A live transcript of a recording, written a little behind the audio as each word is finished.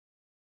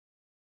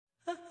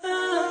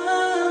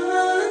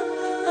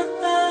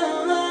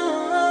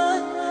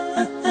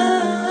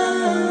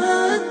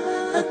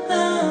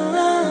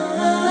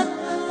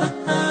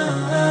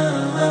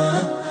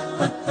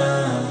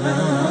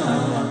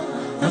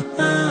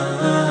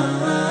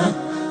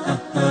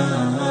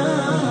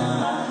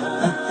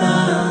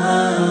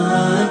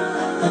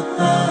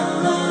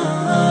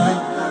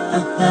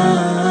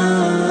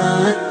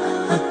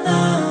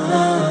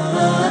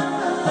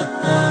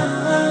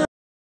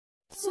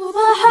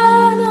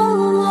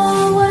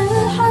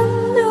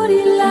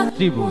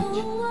ত্রিভুজ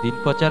দিন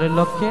প্রচারের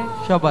লক্ষ্যে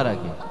সবার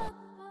আগে।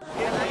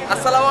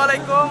 আসসালামু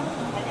আলাইকুম।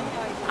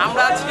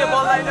 আমরা আজকে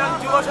বললা ইউনিয়ন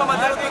যুব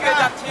সমাজের উদ্যোগে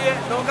যাচ্ছি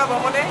নৌকা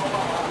ভ্রমণে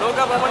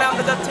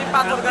আমরা যাচ্ছি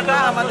পাথরঘাটা,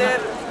 আমাদের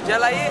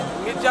জেলায়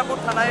মির্জাপুর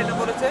থানায় এটা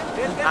পড়েছে।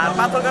 আর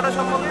পাথরঘাটা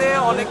সম্বন্ধে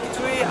অনেক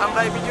কিছুই আমরা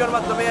এই ভিডিওর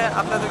মাধ্যমে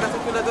আপনাদের কাছে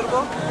তুলে ধরবো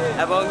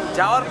এবং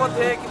যাওয়ার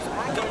পথে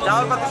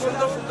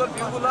সুন্দর সুন্দর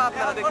ভিউগুলো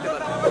আপনারা দেখতে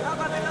পাবেন।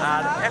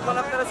 আর এখন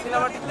আপনারা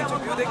সিনেমাটিক কিছু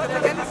ভিউ দেখতে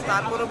থাকেন,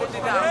 তার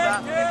পরবর্তীতে আমরা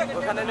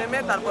ওখানে নেমে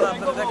তারপর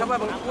আপনারা দেখাবো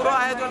এবং পুরো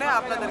আয়োজনে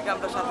আপনাদেরকে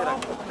আমরা সাথে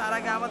রাখবো। তার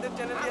আগে আমাদের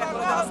চ্যানেলটি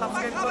এখনো যারা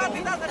সাবস্ক্রাইব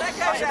করেননি,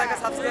 পাশে থাকা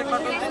সাবস্ক্রাইব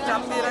বাটনটি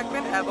চাপ দিয়ে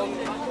রাখবেন এবং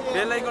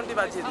বেল আইকনটি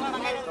বাজিয়ে দিন।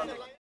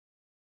 ধন্যবাদ।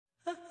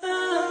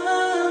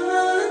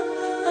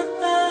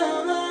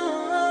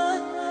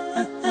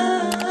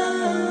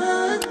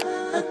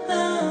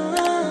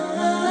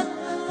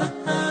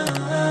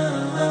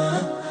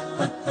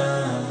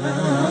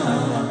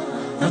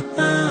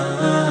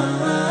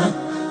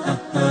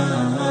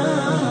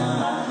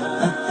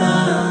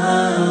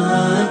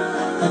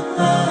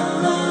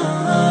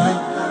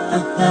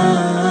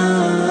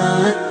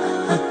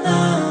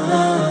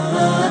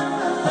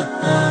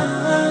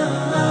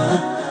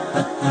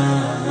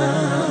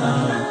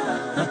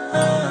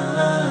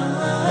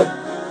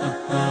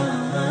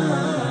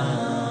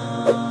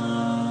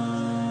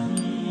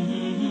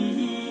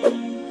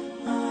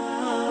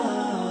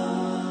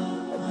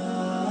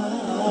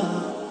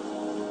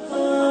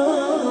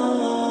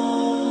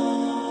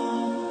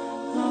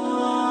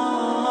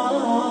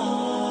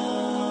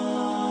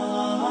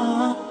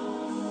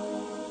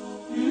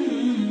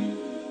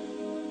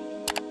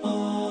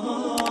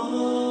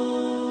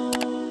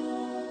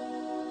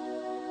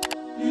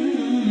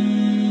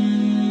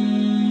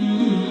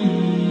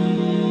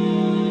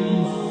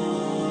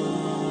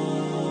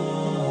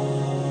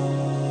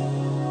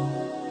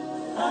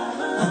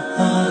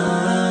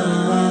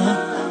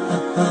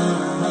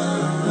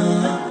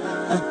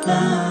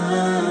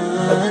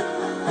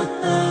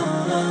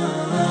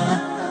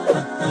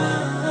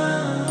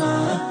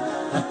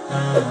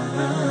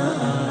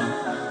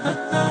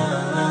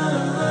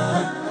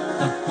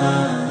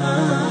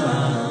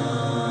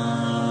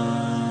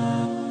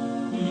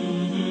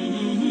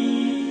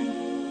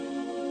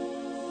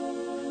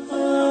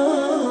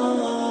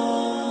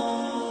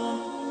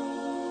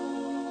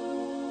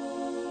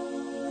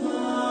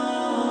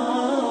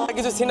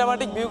 কিছু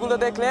সিনেমাটিক ভিউগুলো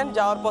দেখলেন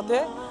যাওয়ার পথে।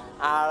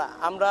 আর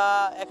আমরা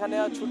এখানে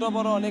ছোট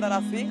বড় অনেক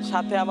আছি,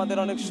 সাথে আমাদের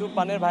অনেক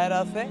সুপানের ভাইয়েরা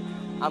আছে।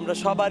 আমরা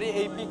সবারই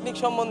এই পিকনিক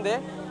সম্বন্ধে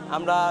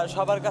আমরা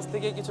সবার কাছ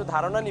থেকে কিছু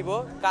ধারণা নিব,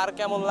 কার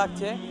কেমন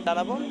লাগছে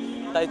জানাবো।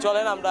 তাই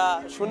চলেন আমরা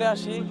শুনে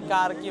আসি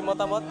কার কি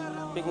মতামত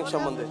পিকনিক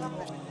সম্বন্ধে।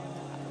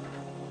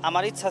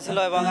 আমার ইচ্ছা ছিল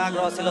এবং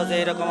আগ্রহ ছিল যে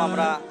এরকম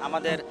আমরা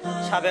আমাদের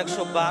সাবেক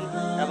সুব্বান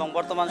এবং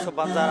বর্তমান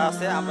সুব্বান যারা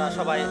আছে আমরা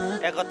সবাই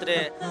একত্রে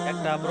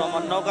একটা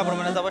নৌকা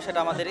ভ্রমণে যাব। সেটা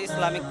আমাদের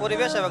ইসলামিক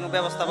পরিবেশ এবং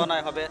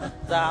ব্যবস্থাপনায় হবে,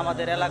 যা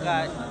আমাদের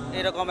এলাকায়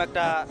এরকম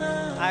একটা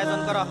আয়োজন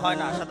করা হয়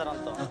না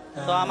সাধারণত।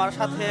 তো আমার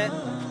সাথে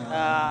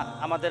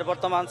আমাদের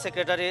বর্তমান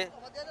সেক্রেটারি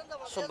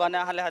সুব্বানে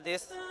আহলে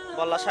হাদিস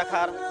বল্লা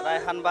শাখার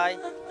রায়হান ভাই,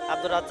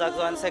 আব্দুর রাজ্জাক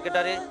জয়েন্ট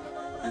সেক্রেটারি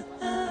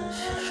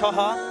সহ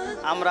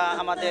আমরা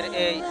আমাদের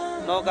এই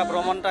নৌকা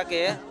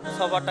ভ্রমণটাকে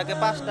সফরটাকে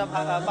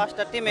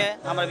পাঁচটা টিমে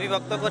আমরা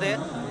বিভক্ত করে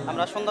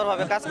আমরা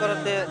সুন্দরভাবে কাজ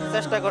করতে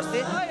চেষ্টা করছি।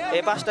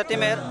 এই 5টা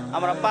টিমের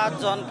আমরা 5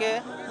 জনকে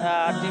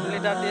টিম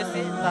লিডার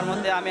দিয়েছি। তার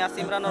মধ্যে আমি আছি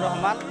ইমরানুর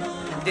রহমান,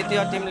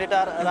 দ্বিতীয় টিম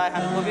লিডার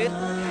রায়হান কবির,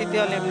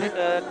 তৃতীয়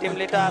টিম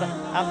লিডার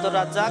আব্দুর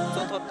রাজ্জাক,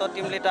 চতুর্থ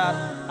টিম লিডার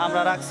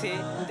আমরা রাখছি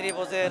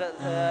ত্রিভুজের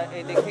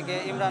এই দিক থেকে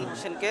ইমরান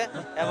হোসেনকে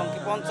এবং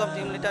পঞ্চম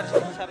টিম লিডার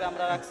হিসাবে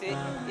আমরা রাখছি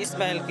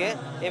ইসমাইলকে।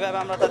 এভাবে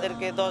আমরা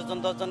তাদেরকে 10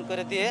 জন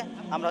করে দিয়ে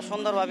আমরা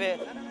সুন্দরভাবে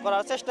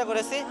করার চেষ্টা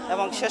করেছি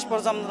এবং শেষ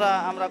পর্যন্ত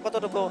আমরা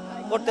কতটুকু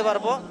করতে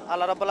পারবো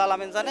আল্লাহ রাব্বুল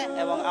আলামিন জানে।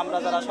 এবং আমরা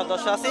যারা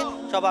সদস্য আছি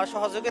সবার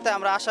সহযোগিতা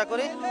আমরা আশা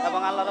করি এবং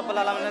আল্লাহ রাব্বুল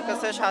আলামিনের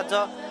কাছে সাহায্য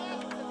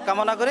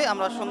কামনা করি।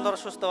 আমরা সুন্দর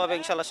সুস্থভাবে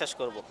ইনশাল্লাহ শেষ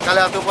করব।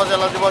 কালিয়াত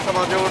উপজেলা যুব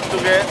সমাজের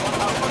উদ্যোগে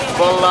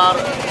বল্লার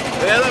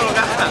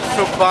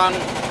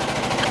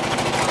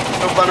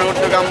সুব্বানের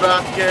উদ্যোগে আমরা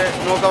আজকে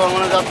নৌকা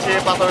ভ্রমণে যাচ্ছি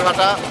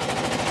পাথরঘাটা।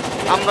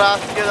 আমরা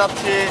আজকে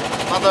যাচ্ছি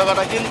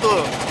পাথরঘাটা, কিন্তু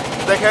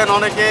দেখেন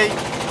অনেকেই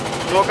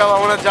নৌকা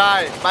ভ্রমণে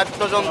যায়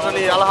বাদ্যযন্ত্র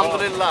নিয়ে।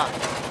 আলহামদুলিল্লাহ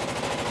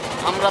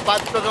আমরা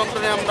বাদ্যযন্ত্র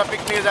নিয়ে আমরা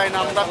পিকনিকে যাই না,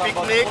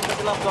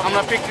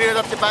 আমরা পিকনিকে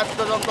যাচ্ছি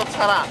বাদ্যযন্ত্র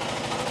ছাড়া।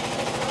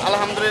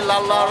 আলহামদুলিল্লাহ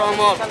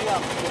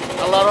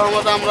আল্লাহর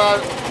রহমতে আমরা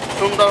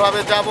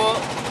সুন্দরভাবে যাব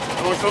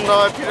এবং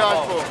সুন্দরভাবে ফিরে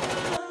আসবো।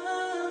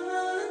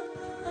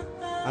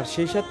 আর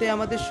সেই সাথে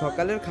আমাদের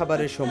সকালের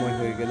খাবারের সময়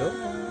হয়ে গেল।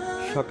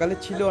 সকালে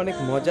ছিল অনেক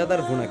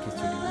মজাদার ভুনা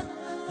খিচুড়ি।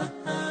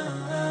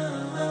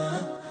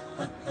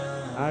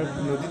 আর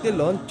নদীতে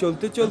লঞ্চ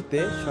চলতে চলতে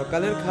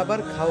সকালের খাবার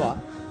খাওয়া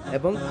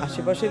এবং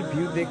আশেপাশের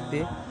ভিউ দেখতে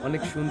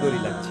অনেক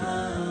সুন্দরই লাগছিল।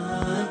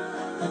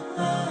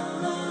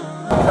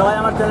 সবাই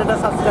আমার চ্যানেলটা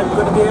সাবস্ক্রাইব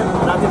করে দিয়ে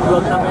রাজিন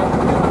ব্লগ নামে।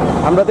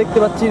 আমরা দেখতে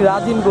পাচ্ছি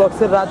রাজিন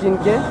ব্লগসের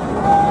রাজিনকে,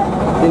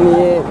 তিনি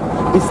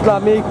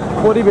ইসলামিক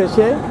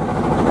পরিবেশে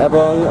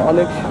এবং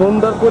অনেক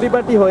সুন্দর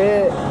পরিপাটি হয়ে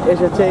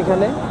এসেছে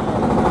এখানে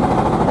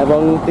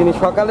এবং তিনি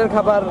সকালের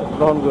খাবার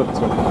গ্রহণ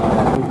করছেন।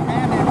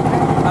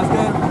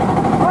 আজকে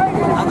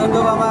আনন্দ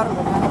বাবার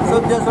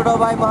সদ্য ছোট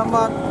ভাই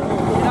মোহাম্মদ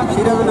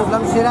সিরাজুল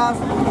ইসলাম সিরাজ।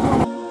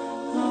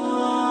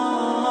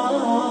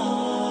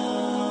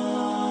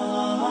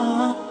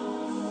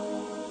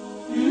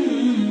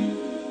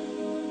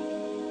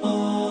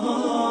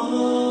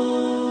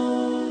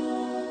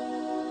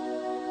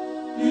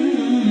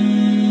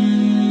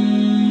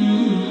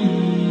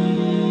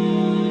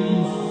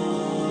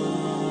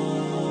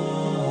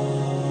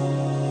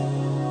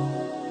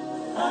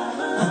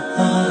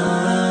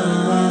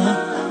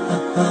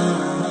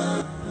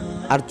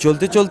 আর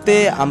চলতে চলতে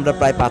আমরা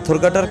প্রায়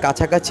পাথরঘাটার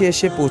কাছাকাছি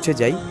এসে পৌঁছে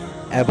যাই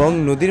এবং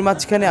নদীর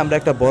মাঝখানে আমরা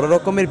একটা বড়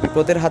রকমের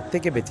বিপদের হাত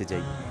থেকে বেঁচে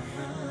যাই।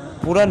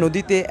 পুরা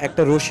নদীতে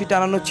একটা রশি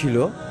টানানো ছিল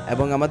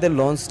এবং আমাদের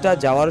লঞ্চটা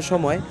যাওয়ার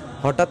সময়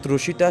হঠাৎ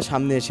রশিটা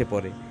সামনে এসে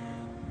পড়ে।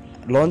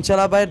 লঞ্চ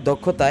চালাবার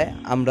দক্ষতায়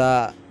আমরা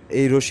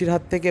এই রশির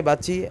হাত থেকে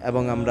বাঁচি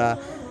এবং আমরা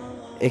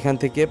এখান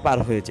থেকে পার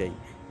হয়ে যাই।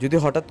 যদি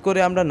হঠাৎ করে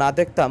আমরা না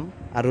দেখতাম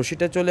আর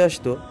রশিটা চলে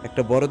আসতো,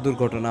 একটা বড়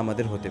দুর্ঘটনা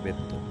আমাদের হতে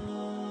পারত।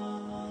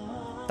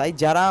 তাই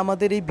যারা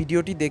আমাদের এই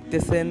ভিডিওটি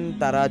দেখতেছেন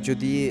তারা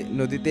যদি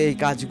নদীতে এই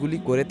কাজগুলি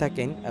করে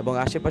থাকেন এবং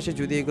আশেপাশে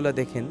যদি এগুলো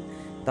দেখেন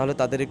তাহলে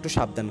তাদের একটু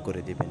সাবধান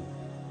করে দিবেন।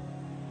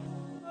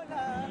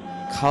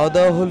 খাওয়া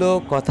দাওয়া হলো,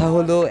 কথা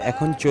হলো,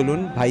 এখন চলুন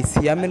ভাই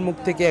সিয়ামের মুখ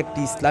থেকে একটি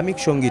ইসলামিক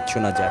সঙ্গীত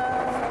শোনা যাক।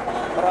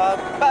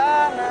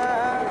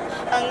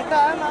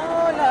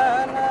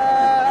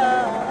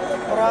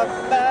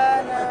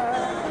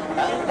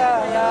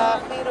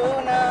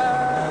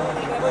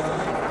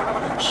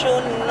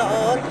 শূন্য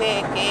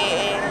থেকে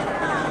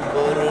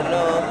পূর্ণ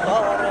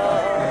করো,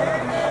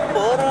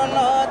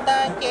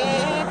 পূর্ণতাকে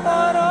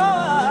করো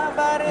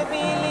আবার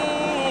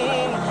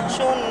বিলীন।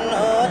 শূন্য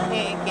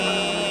থেকে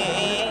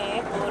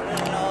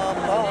পূর্ণ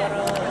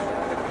করো,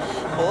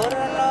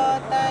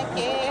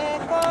 পূর্ণতাকে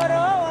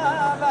করো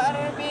আবার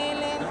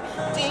বিলীন।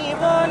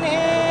 জীবনের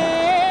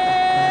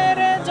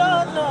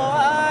যত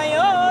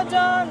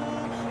আয়োজন,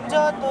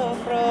 যত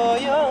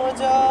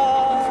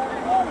প্রয়োজন,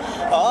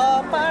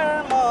 অপার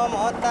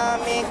মমতা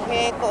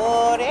মেখে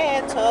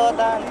করেছ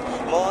দান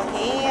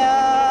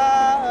মহিয়ান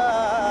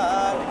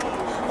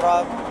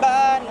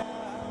রব্বানা।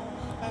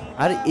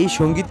 আর এই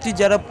সঙ্গীতটি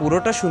যারা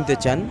পুরোটা শুনতে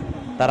চান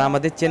তারা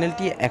আমাদের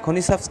চ্যানেলটি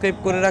এখনই সাবস্ক্রাইব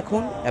করে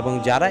রাখুন এবং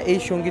যারা এই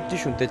সঙ্গীতটি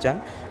শুনতে চান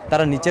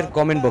তারা নিচের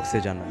কমেন্ট বক্সে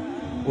জানান।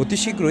 অতি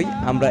শীঘ্রই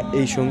আমরা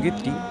এই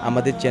সঙ্গীতটি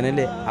আমাদের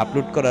চ্যানেলে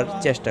আপলোড করার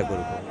চেষ্টা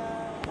করব।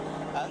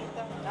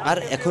 আর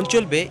এখন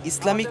চলবে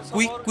ইসলামিক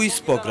কুইক কুইজ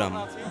প্রোগ্রাম,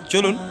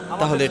 চলুন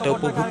তাহলে এটা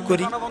উপভোগ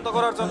করি। বন্ধ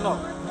করার জন্য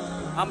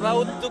আমরা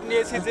উদ্যোগ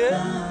নিয়েছি যে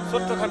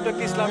ছোট্টখাট্ট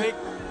একটি ইসলামিক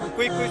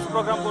কুইক কুইজ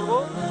প্রোগ্রাম করব।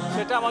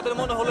 সেটা আমাদের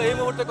মনে হলো এই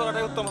মুহূর্তে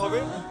করাটাই উত্তম হবে,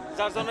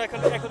 যার জন্য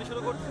এখনই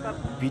শুরু করছি।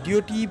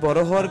 ভিডিওটি বড়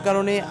হওয়ার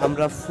কারণে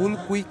আমরা ফুল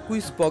কুইক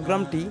কুইজ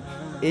প্রোগ্রামটি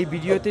এই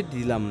ভিডিওতে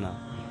দিলাম না।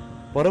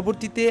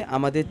 পরবর্তীতে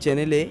আমাদের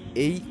চ্যানেলে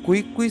এই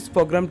কুইক কুইজ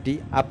প্রোগ্রামটি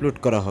আপলোড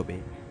করা হবে,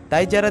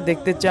 তাই যারা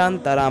দেখতে চান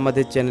তারা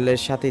আমাদের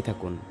চ্যানেলের সাথেই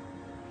থাকুন।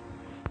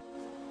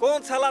 কোন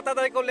সালাত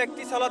আদায় করলে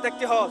একটি সালাত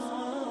একটি হজ?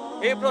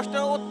 এই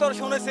প্রশ্নের উত্তর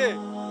শুনেছে,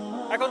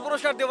 এখন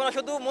পুরস্কার দেব না,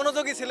 শুধু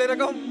মনোযোগী ছিল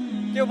এরকম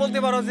কেউ বলতে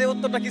পারো যে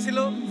উত্তরটা কি ছিল?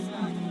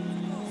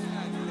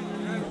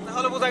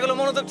 তাহলে বোঝা গেল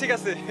মনোযোগ ঠিক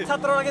আছে।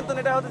 ছাত্ররা কিন্তু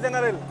এটা হচ্ছে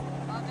জেনারেল।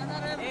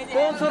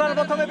 কোন সূরার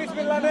প্রথমে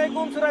বিসমিল্লাহ নেই,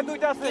 কোন সূরায়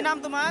দুইটা আছে? কি নাম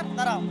তোমার?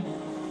 দাঁড়াও,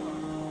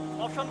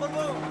 অপশন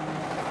বলবো।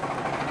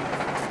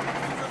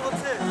 অপশন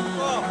হচ্ছে ক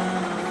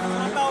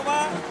সূরা তাওবা,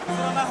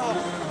 সূরা নাহল,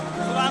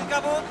 সূরা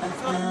আনকাবুত,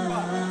 সূরা তাওবা।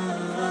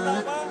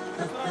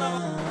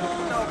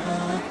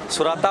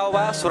 সূরা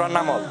তাওবা, সূরা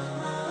নাহল।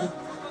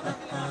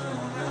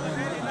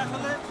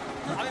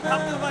 আমি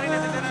ভাবতে পারি না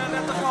যে জেনারেল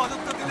এত সহজ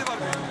উত্তর দিতে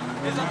পারবে।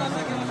 এজন্য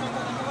আপনাকে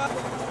অসংখ্য ধন্যবাদ।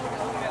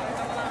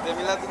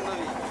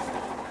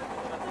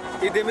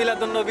 ঈদে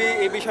মিলাদুন্নবী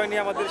এই বিষয়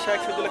নিয়ে আমাদের শেখ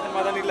শহীদুল খান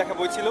মাদানির লেখা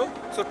বই ছিল,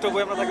 ছোট্ট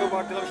বই, আমরা তাকে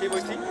উপহার দিলাম সেই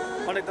বইটি।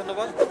 অনেক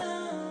ধন্যবাদ।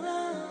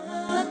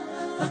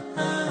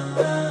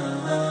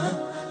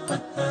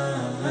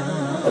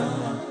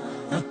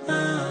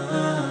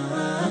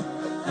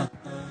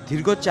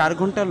 দীর্ঘ 4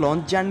 ঘন্টা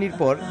লঞ্চ জার্নির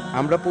পর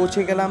আমরা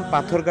পৌঁছে গেলাম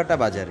পাথরঘাটা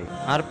বাজারে।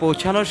 আর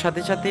পৌঁছানোর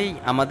সাথে সাথেই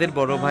আমাদের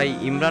বড় ভাই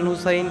ইমরান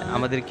হুসাইন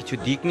আমাদের কিছু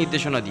দিক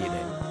নির্দেশনা দিয়ে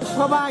দেন।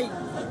 সবাই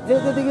যে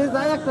যেদিকে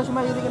যায় একটা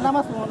সময় এদিকে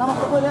নামাজ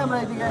পড়ে আমরা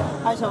এদিকে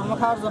আইসা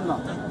খাওয়ার জন্য,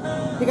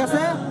 ঠিক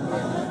আছে?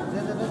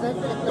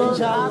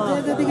 যে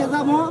যেদিকে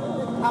যাবো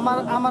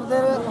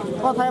আমাদের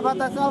কথায়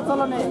বার্তা চাল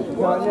চলনে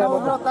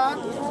উগ্রতা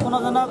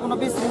কোনো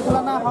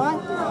বিশৃঙ্খলা না হয়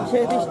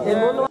সেই দৃষ্টি।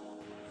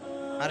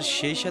 আর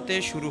সেই সাথে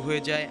শুরু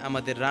হয়ে যায়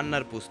আমাদের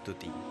রান্নার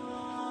প্রস্তুতি।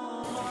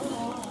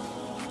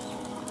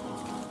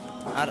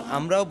 আর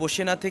আমরাও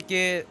বসে না থেকে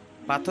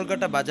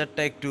পাথরঘাটা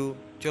বাজারটা একটু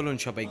চলুন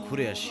সবাই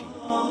ঘুরে আসি।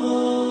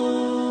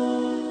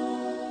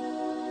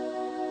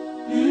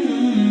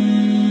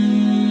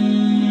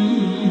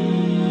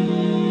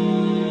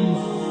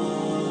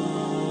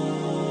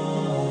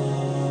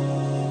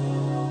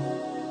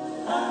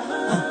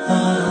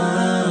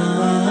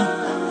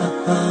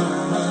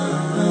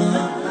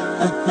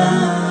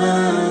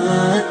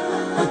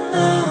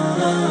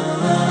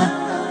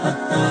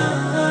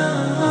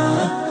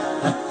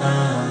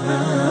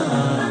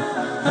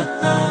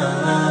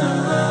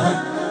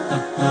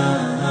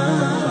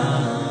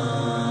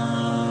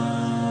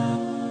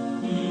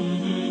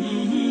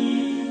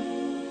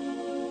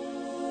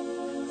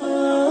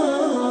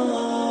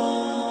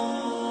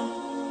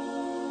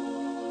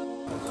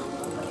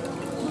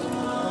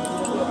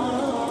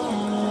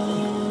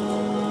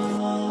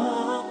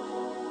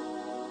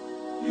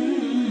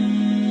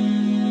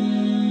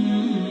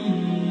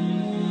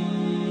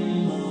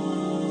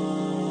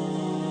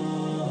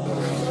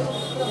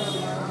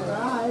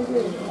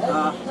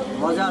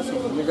 মজা আছে,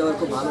 মির্জাপুর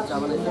খুব ভালো চা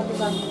বানাইছে।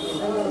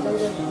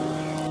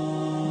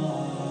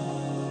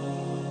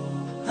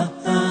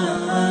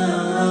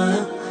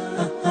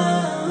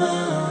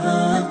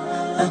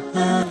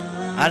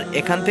 আর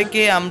এখান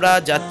থেকে আমরা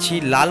যাচ্ছি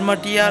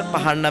লালমাটিয়ার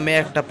পাহাড় নামে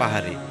একটা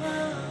পাহাড়ে।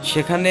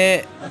 সেখানে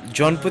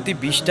জনপ্রতি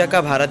 20 টাকা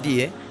ভাড়া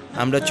দিয়ে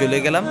আমরা চলে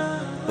গেলাম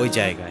ওই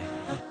জায়গায়।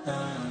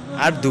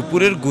 আর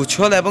দুপুরের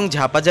গুছল এবং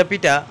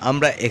ঝাপাঝাপিটা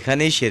আমরা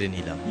এখানেই সেরে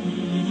নিলাম।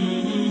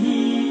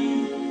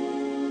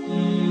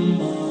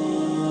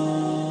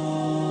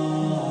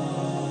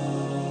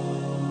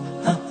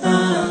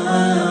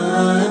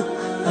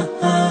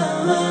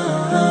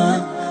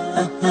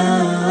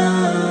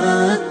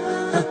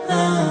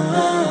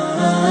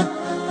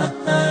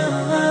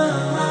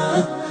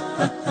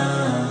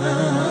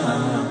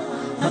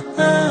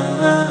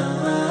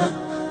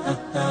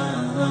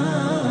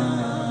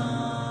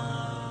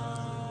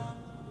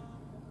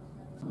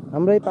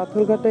 আমরা এই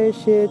পাথরঘাটায়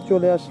এসে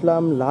চলে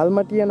আসলাম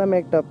লালমাটিয়া নামে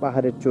একটা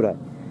পাহাড়ের চূড়ায়।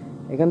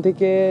 এখান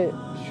থেকে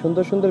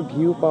সুন্দর সুন্দর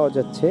ভিউ পাওয়া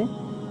যাচ্ছে,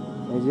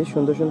 এই যে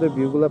সুন্দর সুন্দর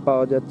ভিউগুলো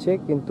পাওয়া যাচ্ছে।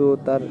 কিন্তু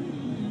তার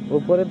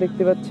উপরে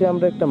দেখতে পাচ্ছি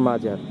আমরা একটা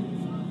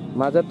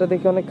মাজারটা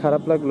দেখে অনেক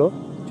খারাপ লাগলো।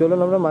 চলুন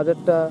আমরা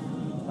মাজারটা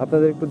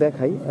আপনাদের একটু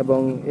দেখাই এবং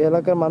এই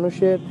এলাকার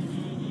মানুষের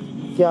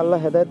কে আল্লাহ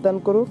হেদায়েত দান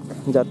করুক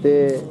যাতে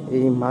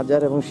এই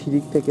মাজার এবং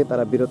শিরিক থেকে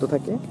তারা বিরত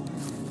থাকে।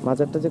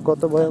 মাজারটা যে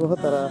কত ভয়াবহ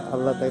তারা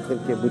আল্লাহ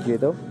তাদেরকে বুঝিয়ে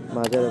দাও,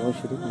 মাজার এবং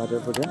শিরিক, মাজার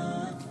পূজা।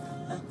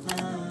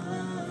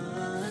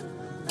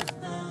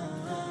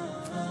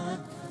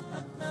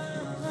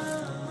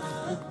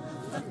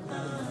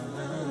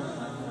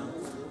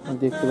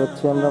 দেখতে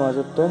পাচ্ছি আমরা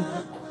মাজারটা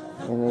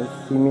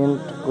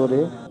সিমেন্ট করে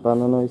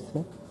বানানো হয়েছে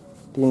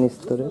 3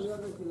 স্তরের।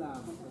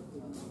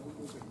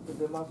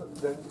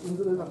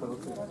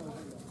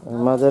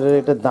 মাজারের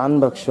এটা দান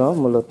বাক্স,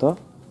 মূলত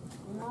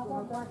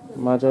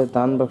মাজারের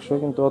দান বাক্স,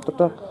 কিন্তু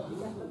অতটা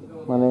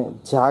মানে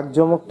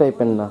জাঁকজমক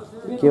টাইপের না,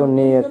 কেউ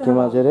নেই আর কি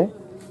মাজারে।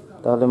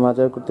 তাহলে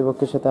মাজার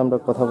কর্তৃপক্ষের সাথে আমরা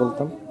কথা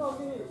বলতাম।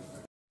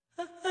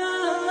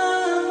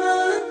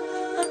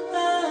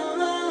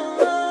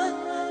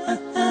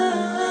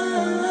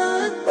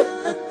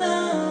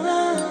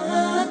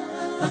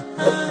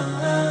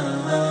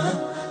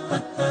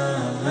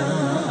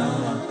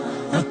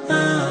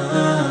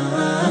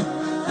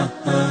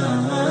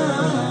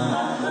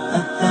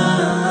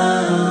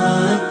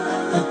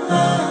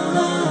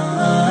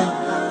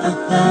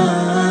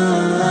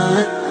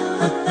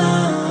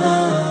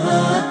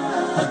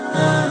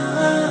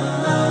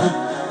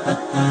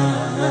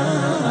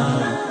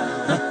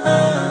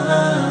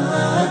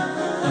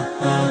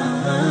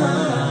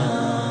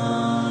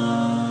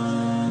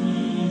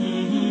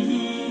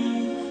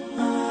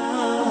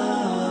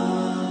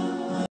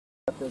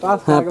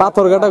 হ্যাঁ,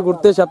 পাথরঘাটা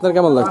ঘুরতে এসে আপনার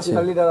কেমন লাগছে?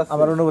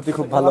 আমার অনুভূতি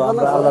খুব ভালো।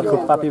 আমরা আল্লাহর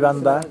খুব পাপী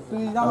বান্দা,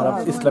 আমরা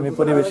ইসলামী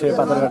পরিবেশে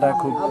পাথরঘাটা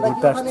খুব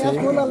ঘুরতে আসছি,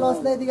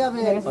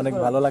 অনেক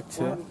ভালো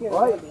লাগছে।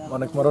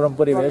 অনেক মনোরম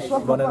পরিবেশ,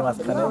 বনের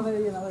মাঝখানে,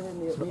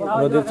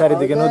 নদীর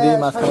চারিদিকে নদী,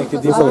 মাঝখানে একটি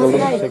দ্বীপ,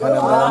 সেখানে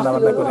আমরা রান্না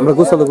বান্না করে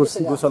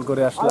গোসল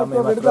করে আসলাম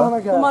এইমাত্র।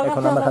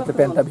 এখন আমার হাতে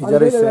প্যান্টটা ভিজা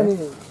রয়েছে,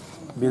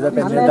 ভিজা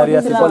প্যান্ট নিয়ে দাঁড়িয়ে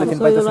আছি, পলিথিন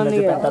পাইতেছি না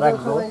যে প্যান্টটা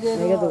রাখবো।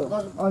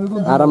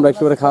 আর আমরা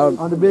একটুবারে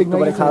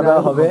খাওয়া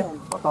দাওয়া হবে,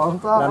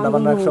 রান্না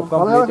বান্না সব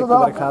কমপ্লিট,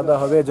 একটুবারে খাওয়া দাওয়া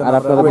হবে। আর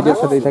আপনারা ভিডিওর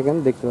সাথেই থাকেন,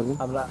 দেখতে পাবেন।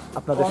 আমরা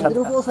আপনাদের সাথে,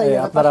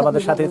 আপনারা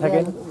আমাদের সাথেই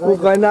থাকেন।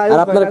 আর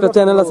আপনার একটা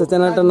চ্যানেল আছে,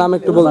 চ্যানেলটার নাম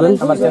একটু বলবেন?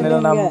 আমার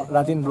চ্যানেলের নাম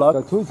রাজিন ব্লগ,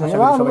 আশা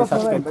করি সবাই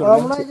সাবস্ক্রাইব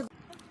করবেন।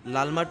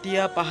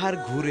 লালমাটিয়া পাহাড়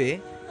ঘুরে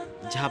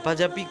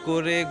ঝাপাঝাপি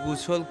করে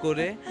গোসল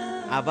করে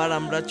আবার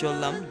আমরা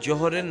চললাম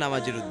জোহরের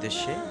নামাজের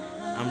উদ্দেশ্যে।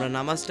 আমরা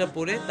নামাজটা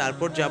পড়ে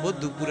তারপর যাব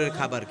দুপুরের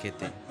খাবার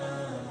খেতে।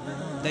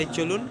 তাই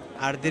চলুন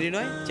আর দেরি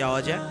নয়,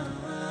 যাওয়া যাক।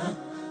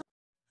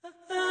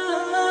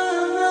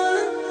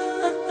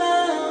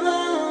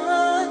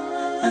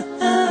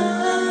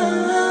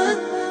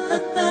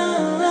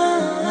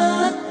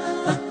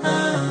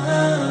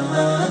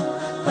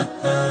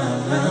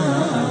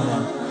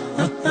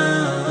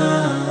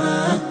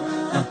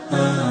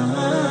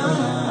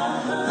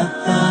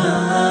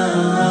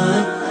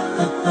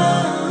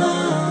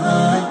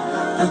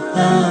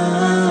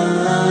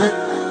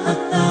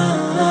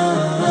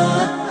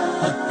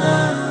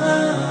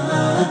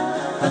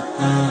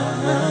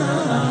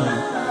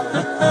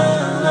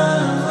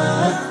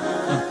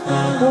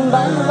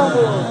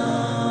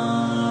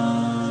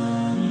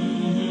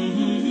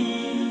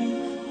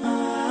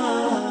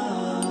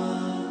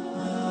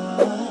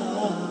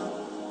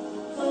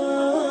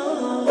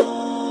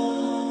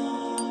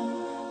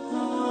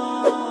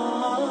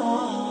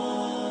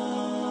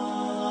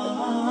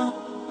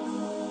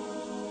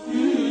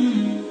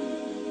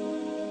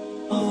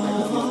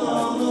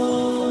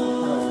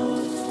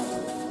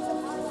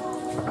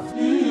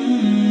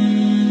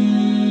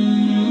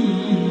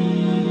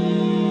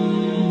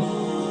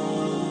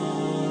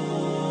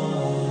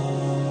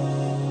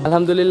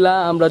 আলহামদুলিল্লাহ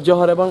আমরা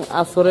জোহর এবং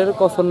আসরের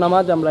কসর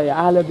নামাজ আমরা এই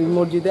আহলে হাদিস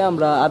মসজিদে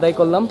আমরা আদায়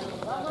করলাম।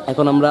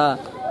 এখন আমরা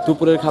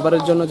দুপুরের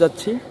খাবারের জন্য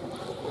যাচ্ছি।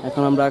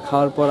 এখন আমরা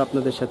খাওয়ার পর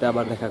আপনাদের সাথে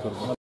আবার দেখা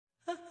করব।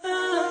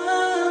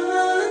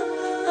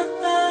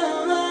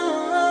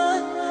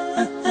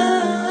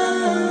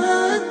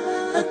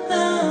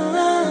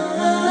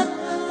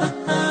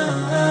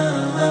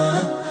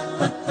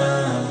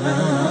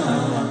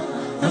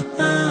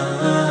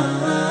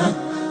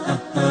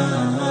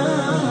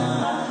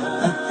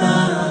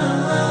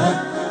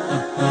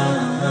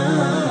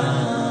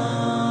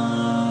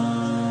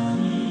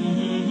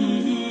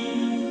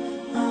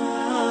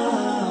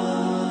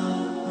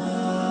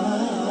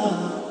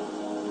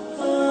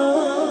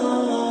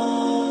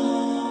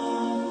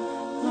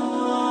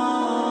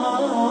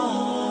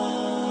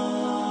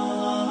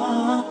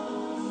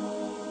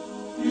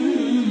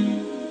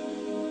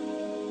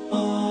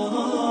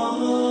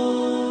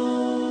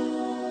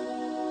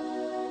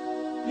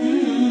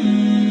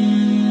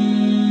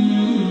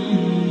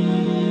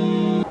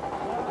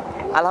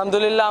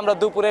 আলহামদুলিল্লাহ আমরা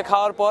দুপুরে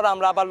খাওয়ার পর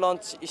আমরা আবার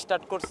লঞ্চ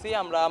স্টার্ট করছি।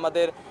 আমরা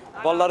আমাদের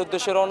বল্লার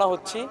উদ্দেশ্যে রওনা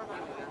হচ্ছি।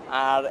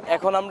 আর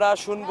এখন আমরা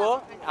শুনবো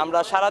আমরা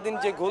সারাদিন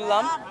যে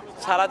ঘুরলাম,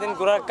 সারাদিন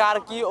ঘোরার কার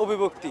কি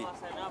অভিব্যক্তি,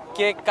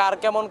 কে কার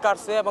কেমন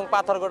কাটছে এবং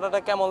পাথরঘাটাটা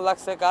কেমন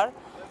লাগছে কার।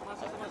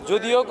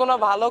 যদিও কোনো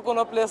ভালো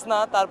কোনো প্লেস না,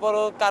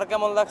 তারপরও কার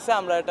কেমন লাগছে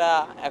আমরা এটা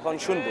এখন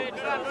শুনবো,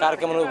 কার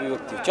কেমন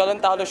অভিব্যক্তি। চলেন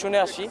তাহলে শুনে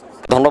আসি।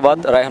 ধন্যবাদ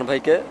রায়হান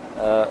ভাইকে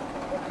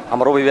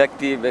আমার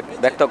অভিব্যক্তি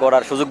ব্যক্ত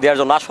করার সুযোগ দেওয়ার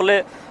জন্য। আসলে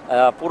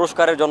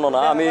পুরস্কারের জন্য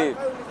না, আমি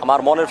আমার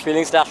মনের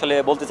ফিলিংসটা আসলে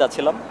বলতে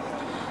চাচ্ছিলাম।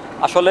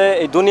 আসলে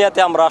এই দুনিয়াতে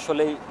আমরা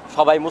আসলে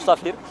সবাই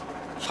মুসাফির,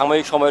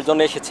 সাময়িক সময়ের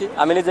জন্য এসেছি।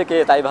 আমি নিজেকে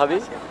তাই ভাবি,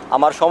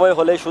 আমার সময়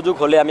হলে সুযোগ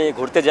হলে আমি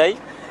ঘুরতে যাই।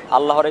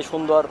 আল্লাহর এই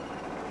সুন্দর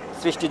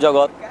সৃষ্টি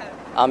জগৎ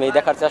আমি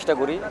দেখার চেষ্টা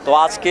করি। তো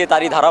আজকে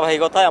তারই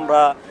ধারাবাহিকতায়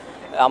আমরা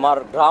আমার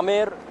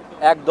গ্রামের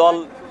একদল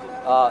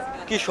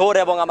কিশোর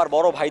এবং আমার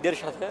বড় ভাইদের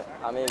সাথে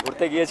আমি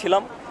ঘুরতে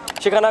গিয়েছিলাম।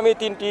 সেখানে আমি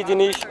 3টি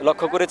জিনিস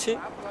লক্ষ্য করেছি।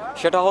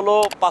 সেটা হলো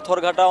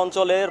পাথরঘাটা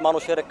অঞ্চলের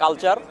মানুষের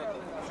কালচার,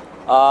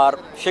 আর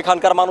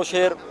সেখানকার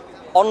মানুষের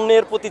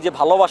অন্যের প্রতি যে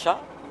ভালোবাসা,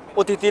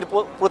 অতিথির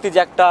প্রতি যে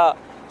একটা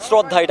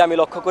শ্রদ্ধা, এটা আমি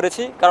লক্ষ্য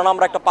করেছি। কারণ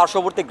আমরা একটা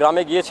পার্শ্ববর্তী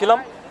গ্রামে গিয়েছিলাম,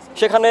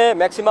 সেখানে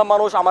ম্যাক্সিমাম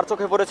মানুষ আমার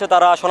চোখে পড়েছে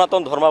তারা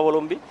সনাতন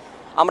ধর্মাবলম্বী।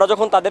 আমরা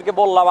যখন তাদেরকে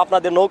বললাম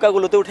আপনাদের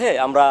নৌকাগুলোতে উঠে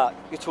আমরা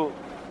কিছু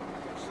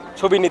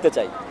ছবি নিতে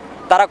চাই,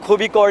 তারা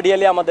খুবই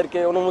কর্ডিয়ালি আমাদেরকে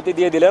অনুমতি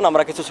দিয়ে দিলেন।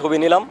 আমরা কিছু ছবি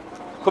নিলাম,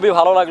 খুবই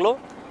ভালো লাগলো।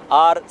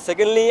 আর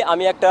সেকেন্ডলি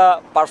আমি একটা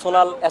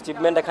পার্সোনাল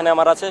অ্যাচিভমেন্ট এখানে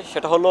আমার আছে,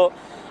 সেটা হলো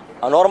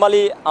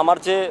নর্মালি আমার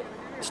যে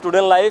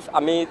স্টুডেন্ট লাইফ,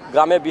 আমি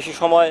গ্রামে বেশি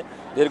সময়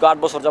দীর্ঘ 8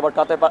 বছর যাবত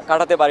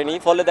কাটাতে পারিনি।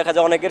 ফলে দেখা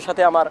যায় অনেকের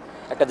সাথে আমার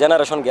একটা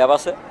জেনারেশন গ্যাপ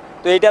আছে।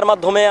 তো এইটার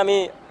মাধ্যমে আমি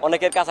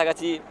অনেকের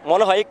কাছাকাছি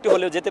মনে হয় একটু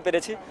হলেও যেতে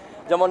পেরেছি।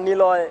 যেমন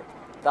নিলয়,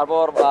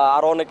 তারপর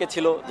আরও অনেকে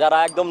ছিল যারা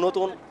একদম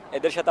নতুন,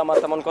 এদের সাথে আমার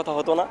তেমন কথা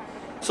হতো না।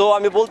 সো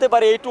আমি বলতে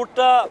পারি এই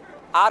ট্যুরটা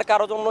আর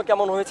কারোর জন্য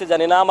কেমন হয়েছে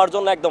জানি না, আমার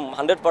জন্য একদম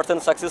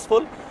 100%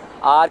 সাকসেসফুল।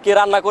 আর কে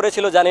রান্না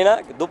করেছিল জানি না,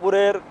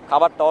 দুপুরের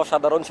খাবারটা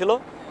অসাধারণ ছিল।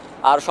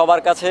 আর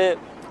সবার কাছে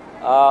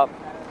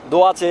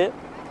দোয়া চেয়ে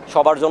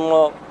সবার জন্য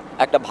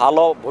একটা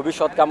ভালো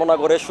ভবিষ্যৎ কামনা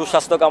করে,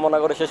 সুস্বাস্থ্য কামনা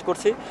করে শেষ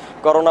করছি।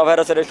 করোনা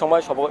ভাইরাসের এই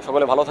সময়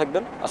সকলে ভালো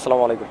থাকবেন।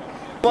 আসসালামু আলাইকুম।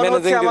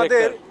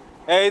 আমাদের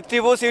এই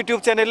ত্রিভুজ ইউটিউব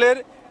চ্যানেলের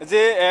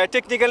যে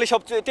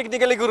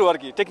টেকনিক্যালি গুরু আর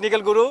কি,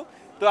 টেকনিক্যাল গুরু।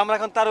 তো আমরা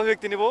এখন তার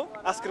অভিব্যক্তি নিব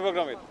আজকের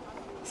প্রোগ্রামের।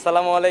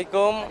 আসসালামু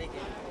আলাইকুম।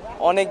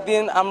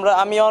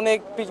 আমি অনেক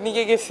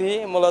পিকনিকে গেছি,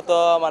 মূলত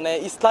মানে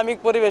ইসলামিক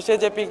পরিবেশে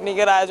যে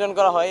পিকনিকের আয়োজন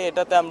করা হয়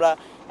এটাতে আমরা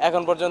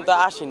এখন পর্যন্ত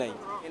আসি নাই।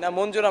 না,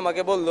 মঞ্জুর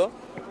আমাকে বললো,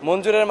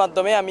 মঞ্জুরের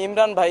মাধ্যমে আমি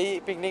ইমরান ভাই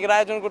পিকনিকের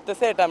আয়োজন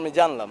করতেছে এটা আমি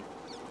জানলাম।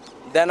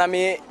 দেন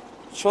আমি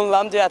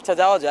শুনলাম যে আচ্ছা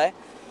যাওয়া যায়।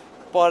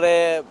 পরে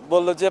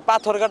বললো যে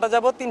পাথরঘাটা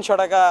যাব, 300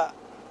 টাকা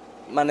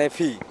মানে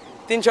ফি।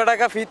 300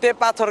 টাকা ফিতে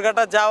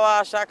পাথরঘাটা যাওয়া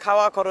আসা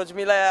খাওয়া খরচ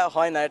মিলায়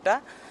হয় না এটা।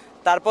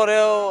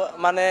 তারপরেও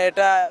মানে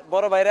এটা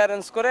বড় ভাইরা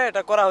অ্যারেঞ্জ করে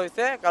এটা করা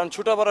হয়েছে, কারণ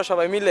ছোটো বড়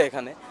সবাই মিলে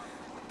এখানে।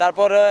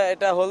 তারপরে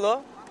এটা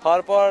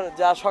হওয়ার পর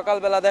যা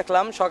সকালবেলা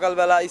দেখলাম,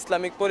 সকালবেলা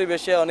ইসলামিক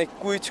পরিবেশে অনেক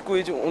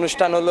কুইজ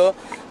অনুষ্ঠান হলো।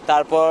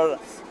 তারপর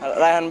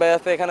রায়হান ভাই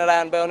আছে এখানে,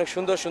 রায়হান ভাই অনেক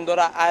সুন্দর সুন্দর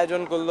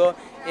আয়োজন করলো।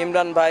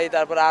 ইমরান ভাই,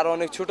 তারপর আরও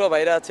অনেক ছোটো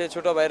ভাইরা আছে,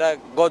 ছোটো ভাইরা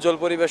গজল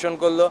পরিবেশন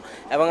করলো।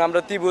 এবং আমরা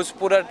ত্রিভুজ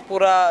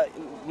পুরা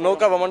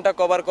নৌকা ভ্রমণটা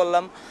কভার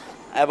করলাম।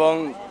 এবং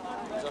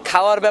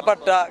খাওয়ার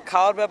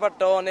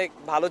ব্যাপারটাও অনেক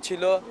ভালো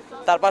ছিল।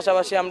 তার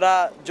পাশাপাশি আমরা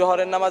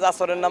জোহরের নামাজ,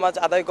 আসরের নামাজ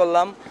আদায়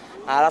করলাম।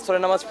 আর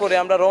আসরের নামাজ পড়ে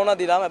আমরা রওনা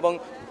দিলাম। এবং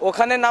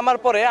ওখানে নামার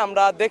পরে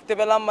আমরা দেখতে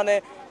পেলাম মানে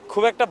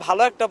খুব একটা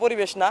ভালো একটা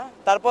পরিবেশ না,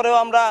 তারপরেও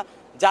আমরা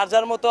যার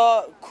যার মতো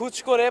খুঁজ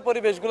করে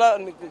পরিবেশগুলো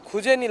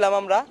খুঁজে নিলাম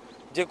আমরা,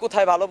 যে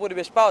কোথায় ভালো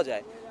পরিবেশ পাওয়া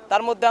যায়।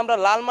 তার মধ্যে আমরা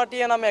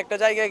লালমাটিয়া নামে একটা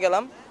জায়গায়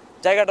গেলাম,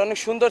 জায়গাটা অনেক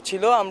সুন্দর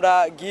ছিল। আমরা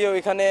গিয়ে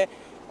ওইখানে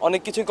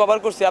অনেক কিছু কভার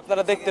করছি,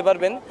 আপনারা দেখতে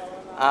পারবেন।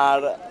 আর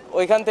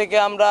ওইখান থেকে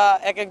আমরা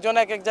এক একজন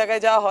এক এক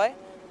জায়গায় যাওয়া হয়,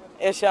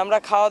 এসে আমরা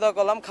খাওয়া দাওয়া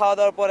করলাম। খাওয়া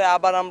দাওয়ার পরে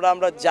আবার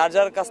আমরা যার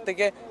যার কাছ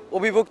থেকে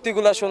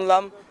অভিব্যক্তিগুলো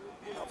শুনলাম,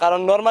 কারণ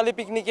নর্মালি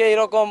পিকনিকে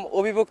এরকম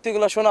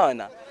অভিব্যক্তিগুলো শোনা হয়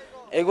না,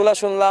 এগুলা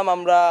শুনলাম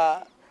আমরা।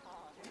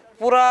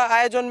 পুরা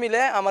আয়োজন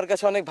মিলে আমার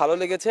কাছে অনেক ভালো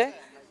লেগেছে।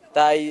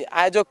 তাই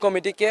আয়োজক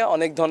কমিটিকে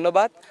অনেক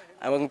ধন্যবাদ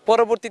এবং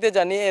পরবর্তীতে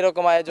জানি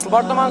এরকম আয়োজন।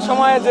 বর্তমান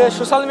সময়ে যে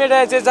সোশ্যাল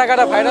মিডিয়ায় যে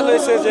জায়গাটা ভাইরাল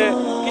হয়েছে, যে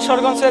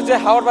কিশোরগঞ্জের যে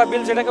হাওড় বা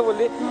বিল যেটাকে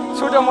বলি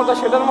ছোটোর মতো,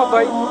 সেটার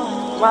মতোই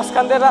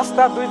মাঝখান দিয়ে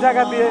রাস্তা দুই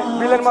জায়গা দিয়ে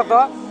বিলের মতো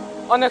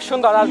অনেক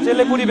সুন্দর। আর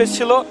জেলে পরিবেশ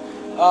ছিল,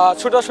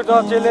 ছোট ছোট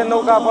জেলে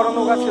নৌকা, বড়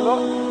নৌকা ছিল,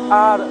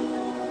 আর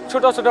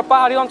ছোট ছোট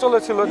পাহাড়ি অঞ্চলে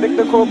ছিল,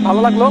 দেখতে খুব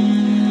ভালো লাগলো।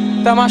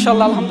 তা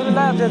মাশাআল্লাহ,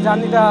 আলহামদুলিল্লাহ যে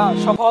জার্নিটা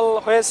সফল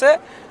হয়েছে।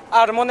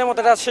 আর মনে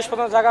মতো শেষ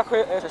পর্যন্ত জায়গা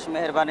শেষ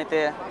মেহেরবানিতে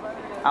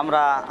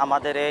আমরা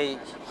আমাদের এই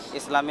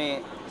ইসলামী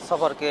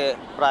সফরকে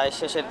প্রায়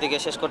শেষের দিকে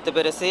শেষ করতে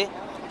পেরেছি।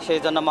 সেই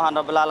জন্য মহান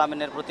রব্বুল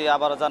আলামিনের প্রতি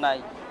আবারও জানাই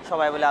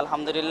সবাই বলে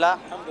আলহামদুলিল্লাহ।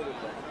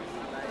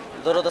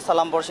 দরুদ ও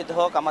সালাম বর্ষিত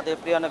হোক আমাদের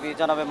প্রিয় নবী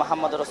জনাবে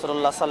মুহাম্মদ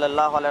রাসূলুল্লাহ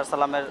সাল্লাল্লাহু আলাইহি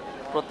ওয়াসাল্লামের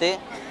প্রতি।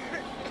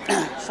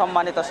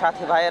 সম্মানিত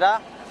সাথী ভাইয়েরা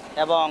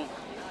এবং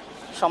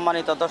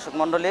সম্মানিত দর্শক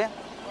মণ্ডলী,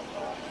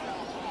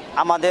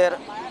 আমাদের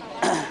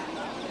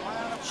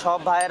সব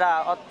ভাইয়েরা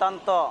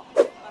অত্যন্ত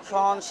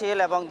সহনশীল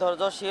এবং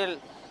ধৈর্যশীল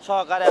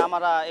সহকারে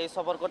আমরা এই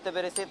সফর করতে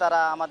পেরেছি। তারা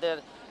আমাদের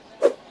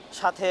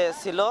সাথে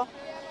ছিল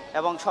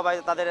এবং সবাই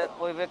তাদের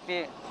অভিব্যক্তি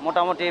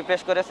মোটামুটি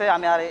পেশ করেছে।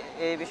 আমি আর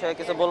এই বিষয়ে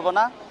কিছু বলবো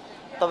না,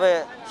 তবে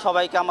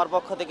সবাইকে আমার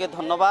পক্ষ থেকে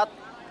ধন্যবাদ।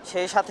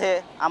 সেই সাথে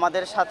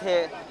আমাদের সাথে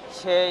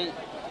সেই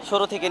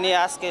শুরু থেকে নিয়ে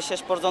আজকে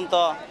শেষ পর্যন্ত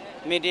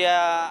মিডিয়া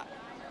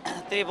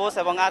ত্রিভুজ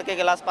এবং আরকে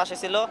গ্লাস পাশে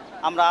ছিল।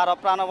 আমরা আরও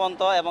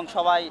প্রাণবন্ত এবং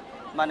সবাই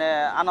মানে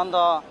আনন্দ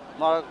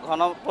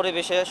ঘন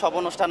পরিবেশে সব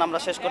অনুষ্ঠান আমরা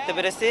শেষ করতে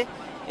পেরেছি।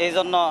 এই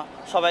জন্য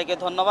সবাইকে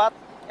ধন্যবাদ।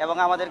 এবং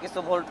আমাদের কিছু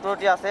ভুল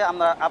ত্রুটি আছে,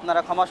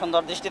 আপনারা ক্ষমা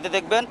সুন্দর দৃষ্টিতে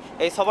দেখবেন।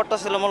 এই সফরটা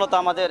ছিল মূলত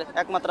আমাদের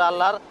একমাত্র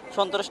আল্লাহর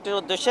সন্তুষ্টির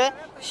উদ্দেশ্যে।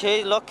 সেই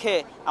লক্ষ্যে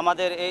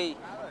আমাদের এই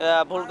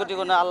ভুল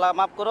ত্রুটিগুলো আল্লাহ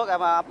মাফ করুক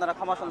এবং আপনারা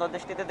ক্ষমা সুন্দর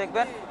দৃষ্টিতে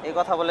দেখবেন। এই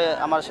কথা বলে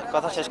আমার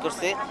কথা শেষ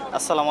করছি।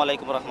 আসসালামু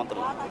আলাইকুম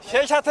রহমতুল্লাহ।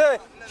 সেই সাথে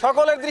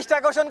সকলের দৃষ্টি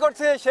আকর্ষণ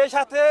করছে, সেই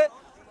সাথে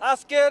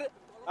আজকের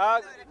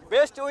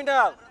বেস্ট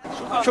উইনার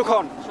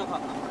সুখন।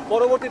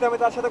 পরবর্তীতে আমি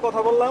তার সাথে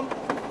কথা বললাম,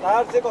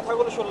 তার যে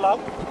কথাগুলো শুনলাম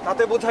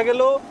তাতে বোঝা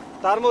গেল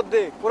তার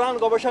মধ্যে কোরআন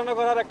গবেষণা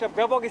করার একটা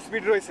ব্যাপক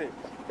স্পিড রয়েছে।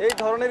 এই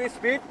ধরনের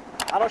স্পিড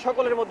আরও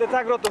সকলের মধ্যে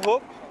জাগ্রত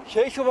হোক,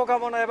 সেই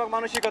শুভকামনা এবং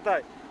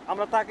মানসিকতায়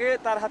আমরা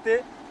তার হাতে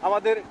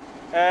আমাদের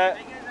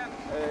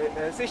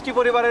সৃষ্টি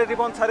পরিবারের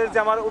রিবন স্যারের যে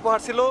আমার উপহার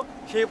ছিল,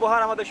 সেই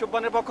উপহার আমাদের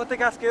সুব্বানের পক্ষ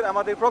থেকে আজকের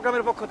আমাদের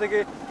প্রোগ্রামের পক্ষ থেকে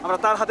আমরা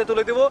তার হাতে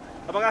তুলে দেব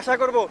এবং আশা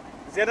করব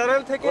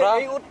জেনারেল থেকে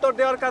এই উত্তর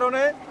দেওয়ার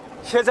কারণে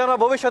সে যেন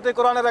ভবিষ্যতে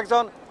কোরআনের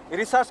একজন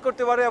রিসার্চ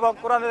করতে পারে এবং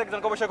কোরআনের একজন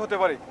গবেষক হতে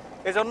পারে।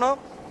 এজন্য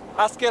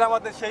আজকের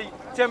আমাদের সেই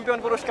চ্যাম্পিয়ন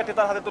পুরস্কারটি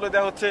তার হাতে তুলে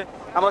দেওয়া হচ্ছে।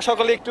 আমরা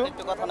সকলে একটু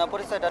কথা না,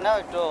 পরিচয়টা নাও,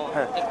 একটু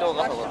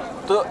কথা বলো।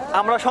 তো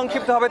আমরা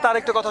সংক্ষিপ্তভাবে তার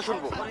একটু কথা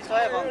শুনবো।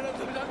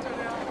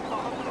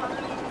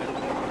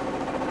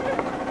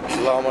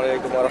 আসসালামু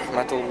আলাইকুম ওয়া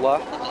রাহমাতুল্লাহ।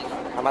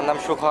 আমার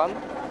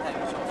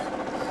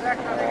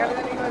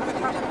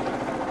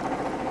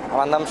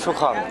নাম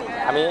সুখন।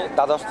 আমি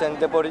দ্বাদশ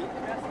শ্রেণীতে পড়ি।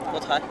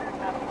 কোথায়?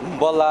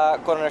 বলা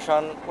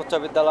করোনেশন উচ্চ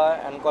বিদ্যালয়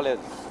অ্যান্ড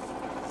কলেজ।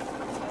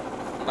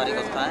 বাড়ি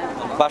কোথায়?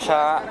 বাসা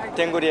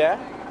টেঙ্গুরিয়া।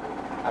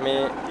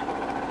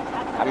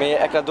 আমি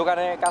একটা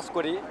দোকানে কাজ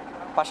করি,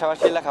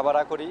 পাশাপাশি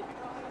লেখাপড়া করি,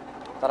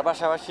 তার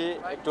পাশাপাশি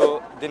একটু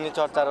দিনই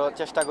চর্চারও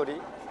চেষ্টা করি,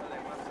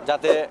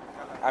 যাতে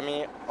আমি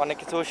অনেক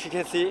কিছু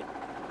শিখেছি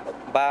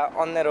বা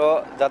অন্যেরও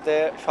যাতে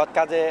সৎ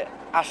কাজে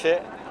আসে,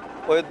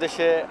 ওই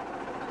উদ্দেশ্যে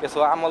কিছু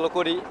আমলও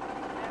করি,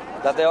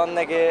 যাতে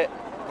অন্যকে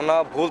কোনো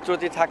ভুল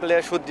ত্রুটি থাকলে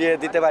শুধরিয়ে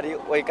দিতে পারি।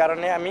 ওই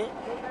কারণে আমি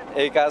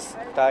এই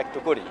কাজটা একটু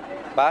করি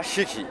বা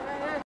শিখি।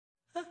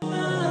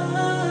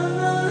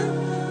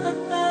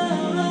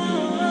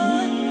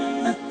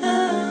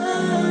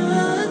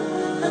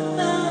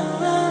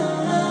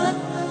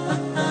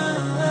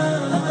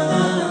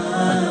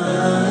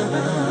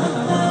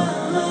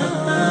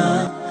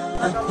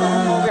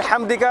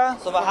 বিহামদিকা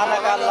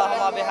সুবহানাকা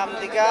আল্লাহুম্মা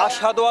বিহামদিকা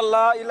আশহাদু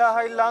আল্লা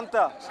ইলাহা ইল্লা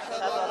আনতা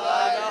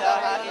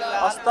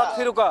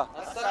আস্তাগফিরুকা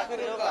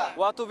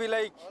ওয়া আতুবু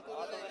ইলাইক।